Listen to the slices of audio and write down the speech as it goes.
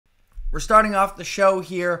We're starting off the show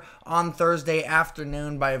here on Thursday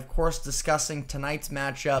afternoon by, of course, discussing tonight's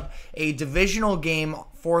matchup, a divisional game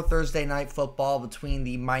for Thursday Night Football between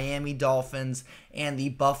the Miami Dolphins and the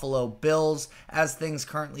Buffalo Bills. As things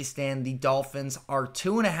currently stand, the Dolphins are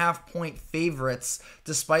 2.5-point favorites,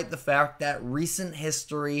 despite the fact that recent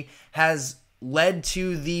history has led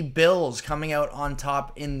to the Bills coming out on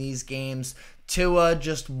top in these games. Tua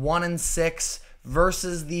just 1-6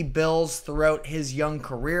 versus the Bills throughout his young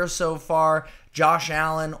career so far. Josh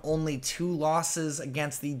Allen only 2 losses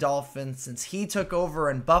against the Dolphins since he took over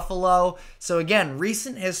in Buffalo. So again,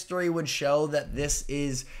 recent history would show that this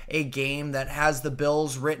is a game that has the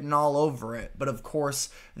Bills written all over it. But of course,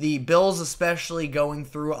 the Bills especially going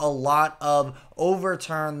through a lot of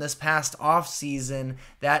overturn this past offseason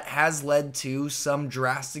that has led to some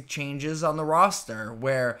drastic changes on the roster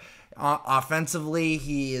where offensively,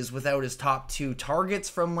 he is without his top 2 targets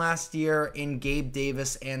from last year in Gabe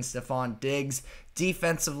Davis and Stephon Diggs.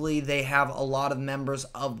 Defensively, they have a lot of members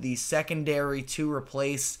of the secondary to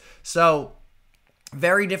replace. So,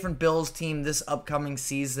 very different Bills team this upcoming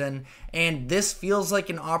season, and this feels like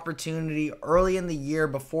an opportunity early in the year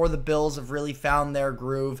before the Bills have really found their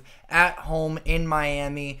groove at home in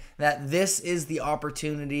Miami, that this is the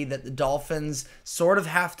opportunity that the Dolphins sort of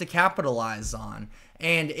have to capitalize on.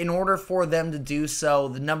 And in order for them to do so,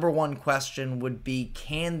 the number one question would be,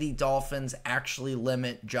 can the Dolphins actually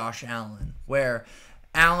limit Josh Allen? Where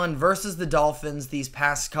Allen versus the Dolphins these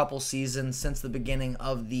past couple seasons since the beginning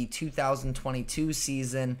of the 2022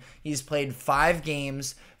 season, he's played 5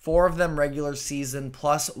 games, 4 of them regular season,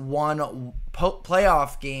 plus 1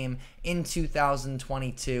 playoff game in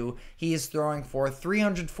 2022. He is throwing for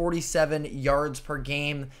 347 yards per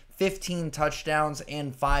game, 15 touchdowns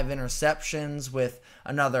and 5 interceptions, with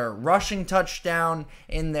another rushing touchdown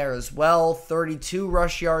in there as well, 32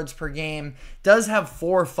 rush yards per game. Does have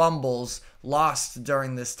 4 fumbles lost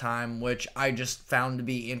during this time, which I just found to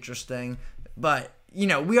be interesting. But, you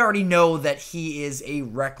know, we already know that he is a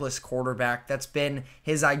reckless quarterback. That's been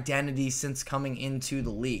his identity since coming into the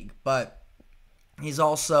league. But he's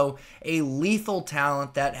also a lethal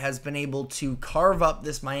talent that has been able to carve up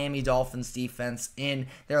this Miami Dolphins defense in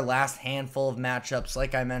their last handful of matchups.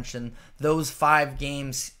 Like I mentioned, those 5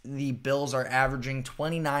 games, the Bills are averaging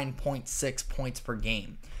 29.6 points per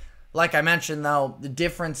game. Like I mentioned, though, the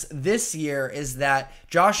difference this year is that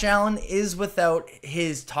Josh Allen is without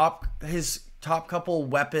his top couple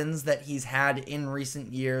weapons that he's had in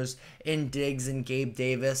recent years in Diggs and Gabe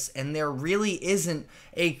Davis, and there really isn't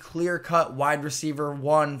a clear-cut wide receiver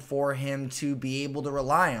 1 for him to be able to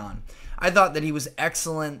rely on. I thought that he was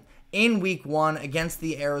excellent in Week 1 against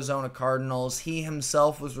the Arizona Cardinals. He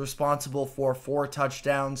himself was responsible for 4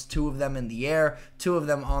 touchdowns, 2 of them in the air, 2 of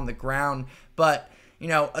them on the ground, but you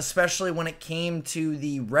know, especially when it came to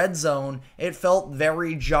the red zone, it felt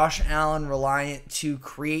very Josh Allen reliant to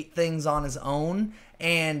create things on his own,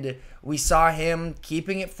 and we saw him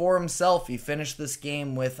keeping it for himself. He finished this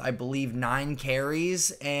game with, I believe, 9 carries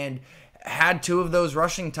and had 2 of those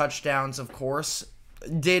rushing touchdowns, of course.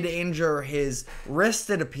 Did injure his wrist,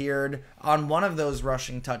 it appeared, on one of those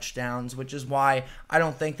rushing touchdowns, which is why I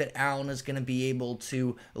don't think that Allen is going to be able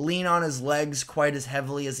to lean on his legs quite as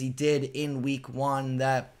heavily as he did in Week 1.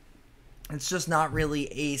 That it's just not really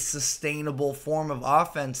a sustainable form of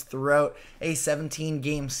offense throughout a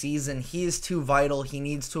 17-game season. He is too vital. He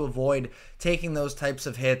needs to avoid taking those types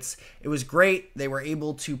of hits. It was great. They were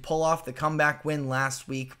able to pull off the comeback win last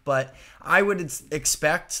week, but I would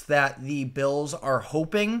expect that the Bills are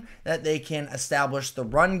hoping that they can establish the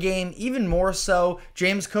run game even more so.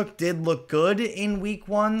 James Cook did look good in Week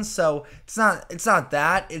 1, so it's not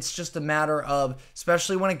that. It's just a matter of,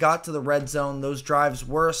 especially when it got to the red zone, those drives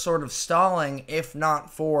were sort of stalling, if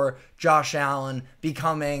not for Josh Allen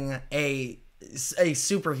becoming a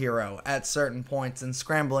superhero at certain points and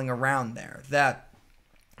scrambling around there.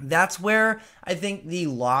 That's where I think the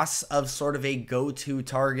loss of sort of a go-to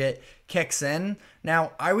target kicks in.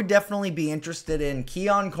 Now, I would definitely be interested in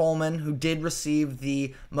Keon Coleman, who did receive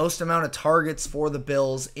the most amount of targets for the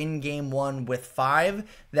Bills in Game 1 with 5,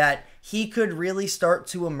 that he could really start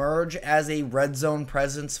to emerge as a red zone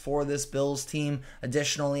presence for this Bills team.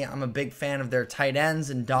 Additionally, I'm a big fan of their tight ends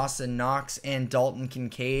in Dawson Knox and Dalton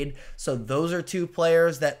Kincaid. So those are 2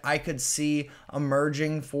 players that I could see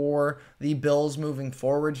emerging for the Bills moving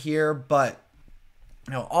forward here. But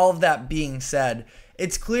you know, all of that being said,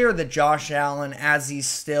 it's clear that Josh Allen, as he's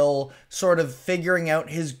still sort of figuring out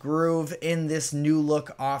his groove in this new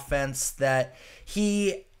look offense, that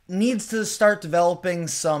he needs to start developing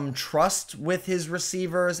some trust with his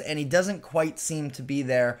receivers, and he doesn't quite seem to be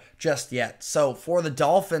there just yet. So for the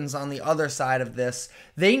Dolphins on the other side of this,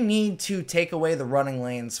 they need to take away the running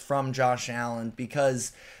lanes from Josh Allen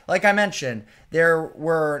because, like I mentioned, there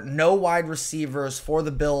were no wide receivers for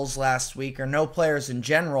the Bills last week, or no players in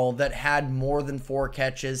general that had more than 4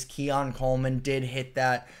 catches. Keon Coleman did hit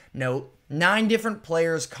that note. 9 different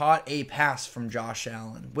players caught a pass from Josh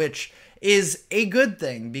Allen, which is a good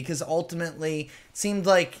thing because ultimately it seemed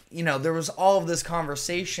like, there was all of this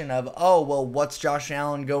conversation of, oh, well, what's Josh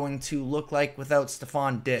Allen going to look like without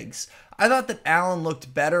Stephon Diggs? I thought that Allen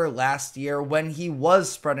looked better last year when he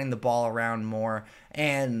was spreading the ball around more,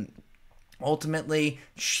 and ultimately,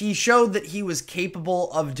 he showed that he was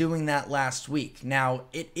capable of doing that last week. Now,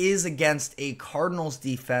 it is against a Cardinals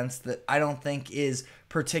defense that I don't think is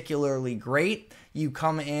particularly great. You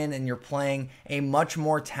come in and you're playing a much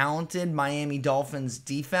more talented Miami Dolphins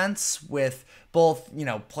defense with both,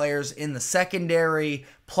 players in the secondary,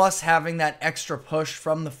 plus having that extra push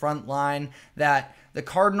from the front line that the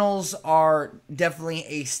Cardinals are definitely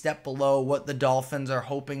a step below what the Dolphins are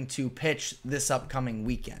hoping to pitch this upcoming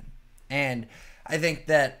weekend. And I think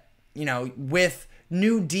that, with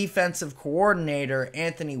new defensive coordinator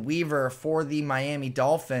Anthony Weaver for the Miami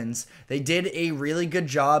Dolphins, they did a really good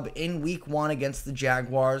job in week 1 against the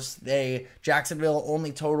Jaguars. Jacksonville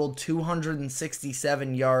only totaled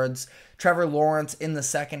 267 yards. Trevor Lawrence in the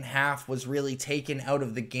second half was really taken out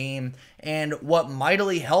of the game. And what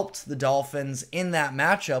mightily helped the Dolphins in that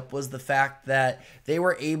matchup was the fact that they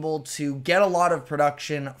were able to get a lot of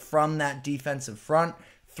production from that defensive front.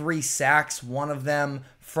 3 sacks, one of them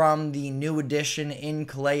from the new addition in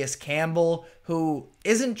Calais Campbell, who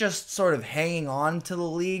isn't just sort of hanging on to the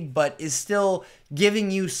league, but is still giving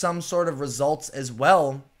you some sort of results as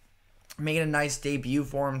well. Made a nice debut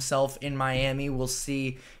for himself in Miami. We'll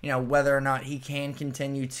see, whether or not he can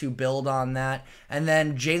continue to build on that. And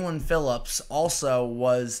then Jalen Phillips also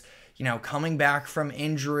was, coming back from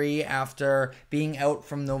injury after being out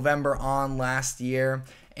from November on last year.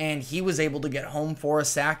 And he was able to get home for a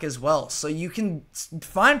sack as well. So you can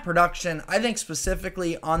find production, I think,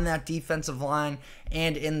 specifically on that defensive line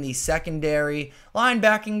and in the secondary.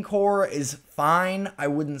 Linebacking core is fine. I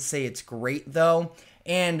wouldn't say it's great, though.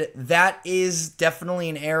 And that is definitely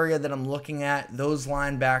an area that I'm looking at. Those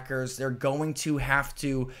linebackers, they're going to have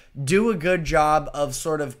to do a good job of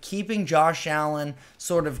sort of keeping Josh Allen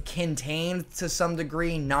sort of contained to some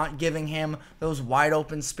degree, not giving him those wide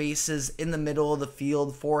open spaces in the middle of the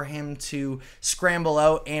field for him to scramble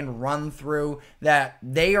out and run through. That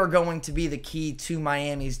they are going to be the key to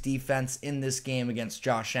Miami's defense in this game against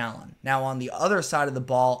Josh Allen. Now, on the other side of the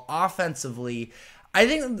ball, offensively, I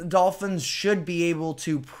think that the Dolphins should be able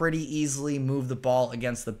to pretty easily move the ball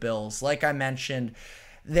against the Bills. Like I mentioned,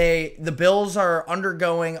 the Bills are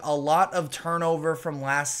undergoing a lot of turnover from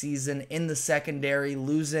last season in the secondary,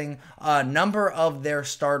 losing a number of their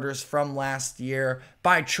starters from last year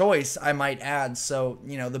by choice, I might add. So,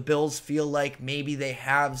 the Bills feel like maybe they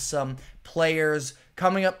have some players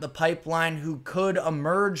coming up the pipeline who could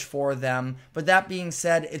emerge for them. But that being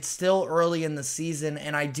said, it's still early in the season,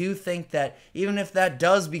 and I do think that even if that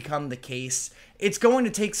does become the case, it's going to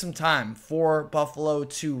take some time for Buffalo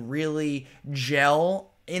to really gel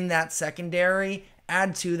in that secondary.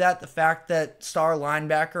 Add to that the fact that star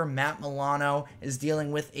linebacker Matt Milano is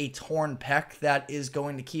dealing with a torn pec that is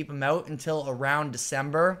going to keep him out until around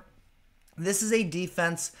December. This is a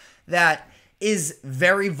defense that is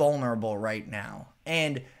very vulnerable right now.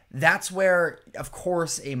 And that's where, of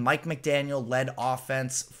course, a Mike McDaniel-led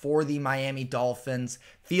offense for the Miami Dolphins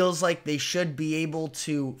feels like they should be able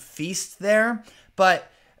to feast there.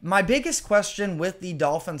 But my biggest question with the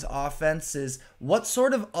Dolphins offense is what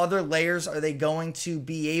sort of other layers are they going to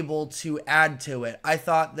be able to add to it? I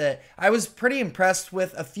thought that I was pretty impressed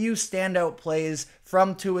with a few standout plays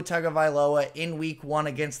from Tua Tagovailoa in week 1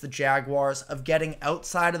 against the Jaguars of getting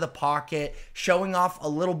outside of the pocket, showing off a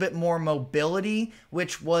little bit more mobility,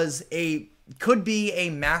 which could be a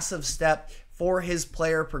massive step for his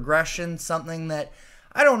player progression, something that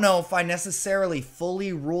I don't know if I necessarily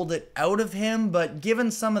fully ruled it out of him, but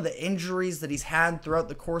given some of the injuries that he's had throughout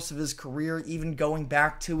the course of his career, even going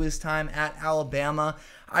back to his time at Alabama,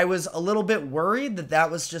 I was a little bit worried that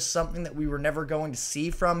that was just something that we were never going to see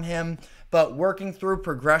from him. But working through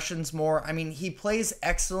progressions more, I mean, he plays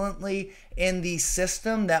excellently in the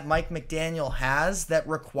system that Mike McDaniel has that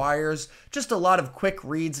requires just a lot of quick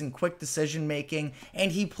reads and quick decision making,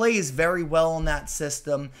 and he plays very well in that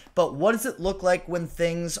system. But what does it look like when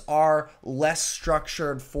things are less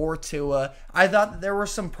structured for Tua? I thought that there were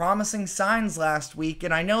some promising signs last week,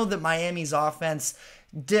 and I know that Miami's offense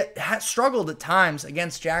struggled at times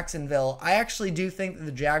against Jacksonville. I actually do think that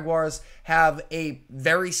the Jaguars have a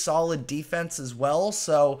very solid defense as well.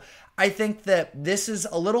 So I think that this is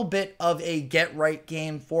a little bit of a get-right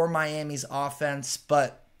game for Miami's offense.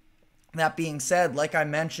 But that being said, like I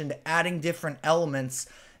mentioned, adding different elements,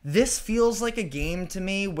 this feels like a game to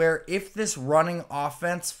me where if this running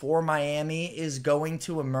offense for Miami is going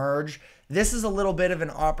to emerge, this is a little bit of an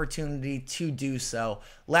opportunity to do so.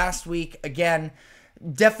 Last week, again,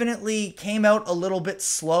 definitely came out a little bit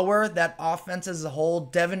slower. That offense as a whole,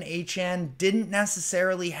 Devin Achane didn't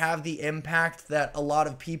necessarily have the impact that a lot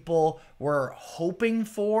of people were hoping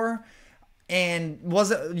for. And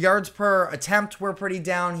yards per attempt were pretty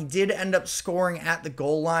down. He did end up scoring at the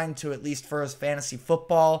goal line to, at least for his fantasy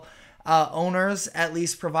football owners, at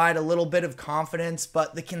least provide a little bit of confidence.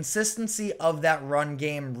 But the consistency of that run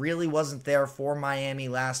game really wasn't there for Miami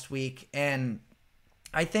last week. And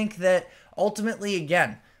I think that ultimately,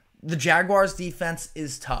 again, the Jaguars defense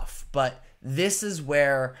is tough. But this is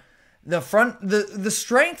where the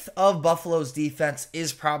strength of Buffalo's defense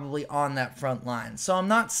is probably on that front line. So I'm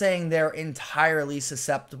not saying they're entirely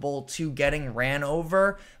susceptible to getting ran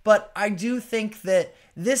over, but I do think that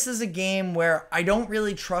this is a game where I don't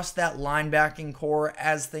really trust that linebacking core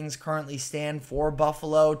as things currently stand for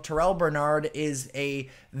Buffalo. Terrell Bernard is a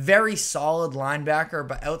very solid linebacker,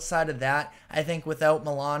 but outside of that, I think without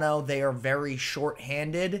Milano, they are very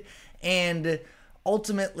short-handed. And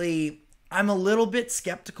ultimately, I'm a little bit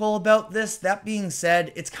skeptical about this. That being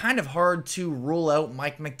said, it's kind of hard to rule out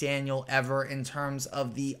Mike McDaniel ever in terms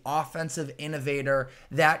of the offensive innovator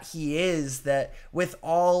that he is, that with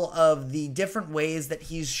all of the different ways that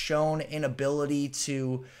he's shown an ability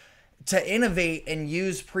to innovate and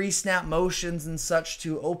use pre-snap motions and such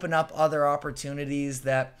to open up other opportunities,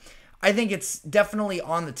 that I think it's definitely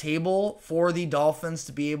on the table for the Dolphins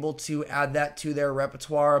to be able to add that to their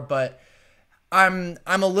repertoire, but I'm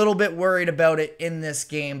a little bit worried about it in this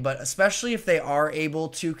game, but especially if they are able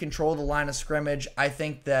to control the line of scrimmage, I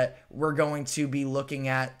think that we're going to be looking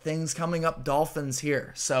at things coming up Dolphins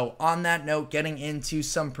here. So on that note, getting into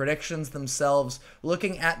some predictions themselves,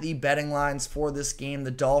 looking at the betting lines for this game,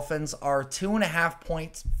 the Dolphins are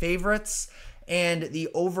 2.5-point favorites, and the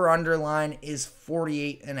over-under line is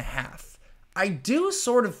 48.5. I do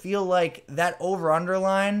sort of feel like that over-under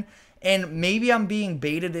line, and maybe I'm being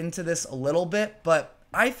baited into this a little bit, but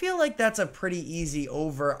I feel like that's a pretty easy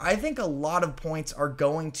over. I think a lot of points are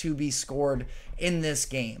going to be scored in this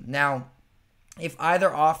game. Now, if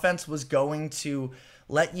either offense was going to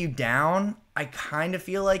let you down, I kind of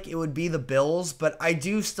feel like it would be the Bills, but I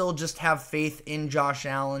do still just have faith in Josh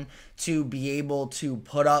Allen to be able to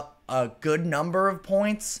put up a good number of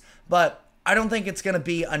points, but I don't think it's going to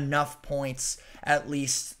be enough points, at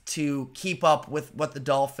least, to keep up with what the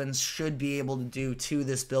Dolphins should be able to do to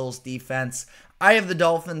this Bills defense. I have the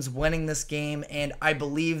Dolphins winning this game, and I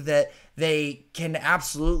believe that they can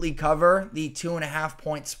absolutely cover the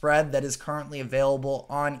 2.5-point spread that is currently available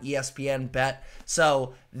on ESPN Bet.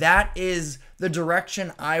 So that is the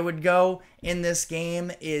direction I would go in this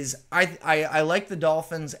game. Is I like the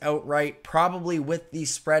Dolphins outright, probably with the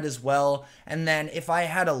spread as well. And then if I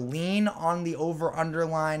had a lean on the over-under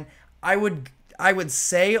line, I would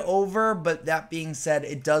say over, but that being said,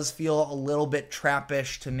 it does feel a little bit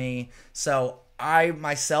trappish to me. So I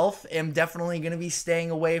myself am definitely going to be staying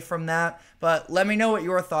away from that, but let me know what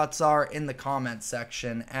your thoughts are in the comments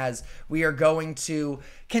section, as we are going to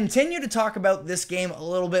continue to talk about this game a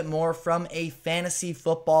little bit more from a fantasy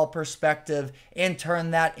football perspective and turn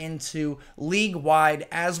that into league-wide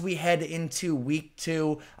as we head into week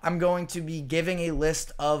 2. I'm going to be giving a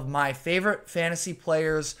list of my favorite fantasy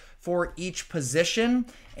players for each position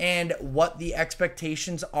and what the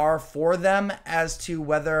expectations are for them as to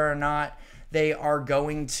whether or not they are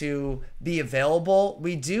going to be available.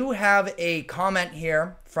 We do have a comment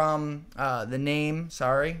here from the name,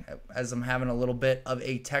 sorry, as I'm having a little bit of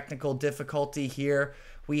a technical difficulty here.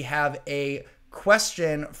 We have a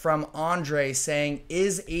question from Andre saying,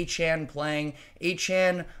 is Achane playing?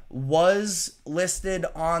 Achane was listed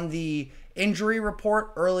on the injury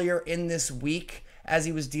report earlier in this week as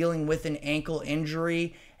he was dealing with an ankle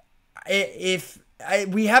injury.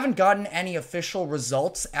 We haven't gotten any official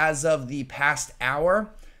results as of the past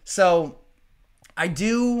hour, so I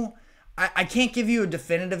can't give you a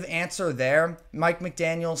definitive answer there. Mike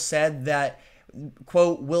McDaniel said that,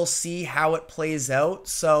 quote, we'll see how it plays out,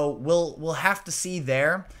 so we'll have to see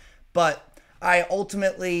there, but I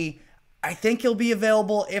think he'll be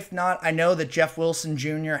available. If not, I know that Jeff Wilson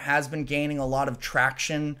Jr. has been gaining a lot of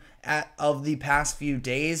traction of the past few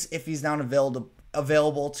days. If he's not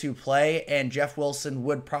available to play, and Jeff Wilson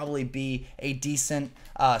would probably be a decent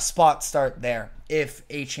spot start there if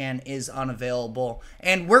Achane is unavailable.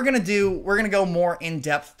 And we're gonna go more in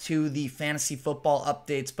depth to the fantasy football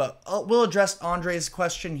updates, but we'll address Andre's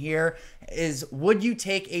question here: is would you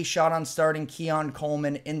take a shot on starting Keon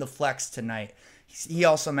Coleman in the flex tonight? He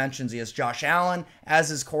also mentions he has Josh Allen as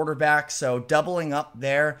his quarterback, so doubling up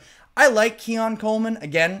there. I like Keon Coleman,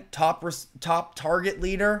 again, top target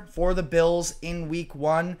leader for the Bills in week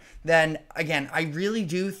 1. Then, again, I really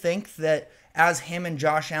do think that as him and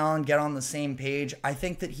Josh Allen get on the same page, I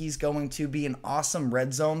think that he's going to be an awesome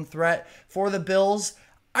red zone threat for the Bills.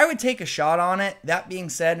 I would take a shot on it. That being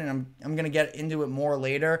said, and I'm going to get into it more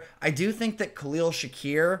later, I do think that Khalil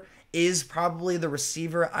Shakir is probably the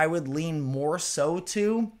receiver I would lean more so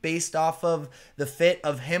to based off of the fit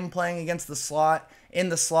of him playing against the slot. In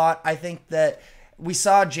the slot, I think that we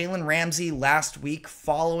saw Jalen Ramsey last week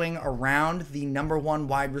following around the number 1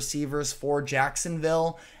 wide receivers for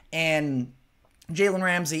Jacksonville, and Jalen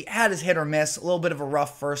Ramsey had his hit or miss, a little bit of a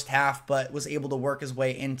rough first half, but was able to work his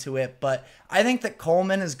way into it. But I think that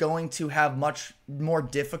Coleman is going to have much more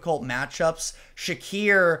difficult matchups.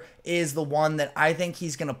 Shakir is the one that I think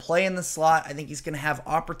he's going to play in the slot. I think he's going to have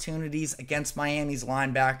opportunities against Miami's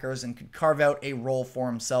linebackers and could carve out a role for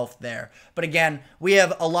himself there. But again, we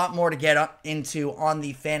have a lot more to get into on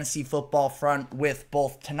the fantasy football front with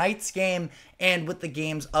both tonight's game and with the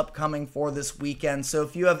games upcoming for this weekend. So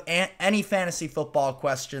if you have any fantasy football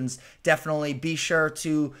questions, definitely be sure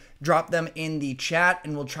to drop them in the chat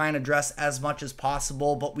and we'll try and address as much as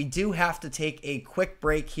possible. But we do have to take a quick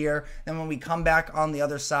break here. Then when we come back on the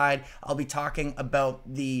other side, I'll be talking about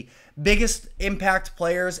the biggest impact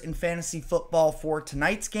players in fantasy football for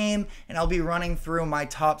tonight's game, and I'll be running through my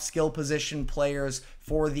top skill position players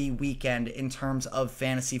for the weekend in terms of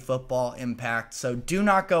fantasy football impact. So do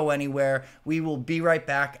not go anywhere. We will be right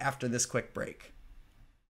back after this quick break.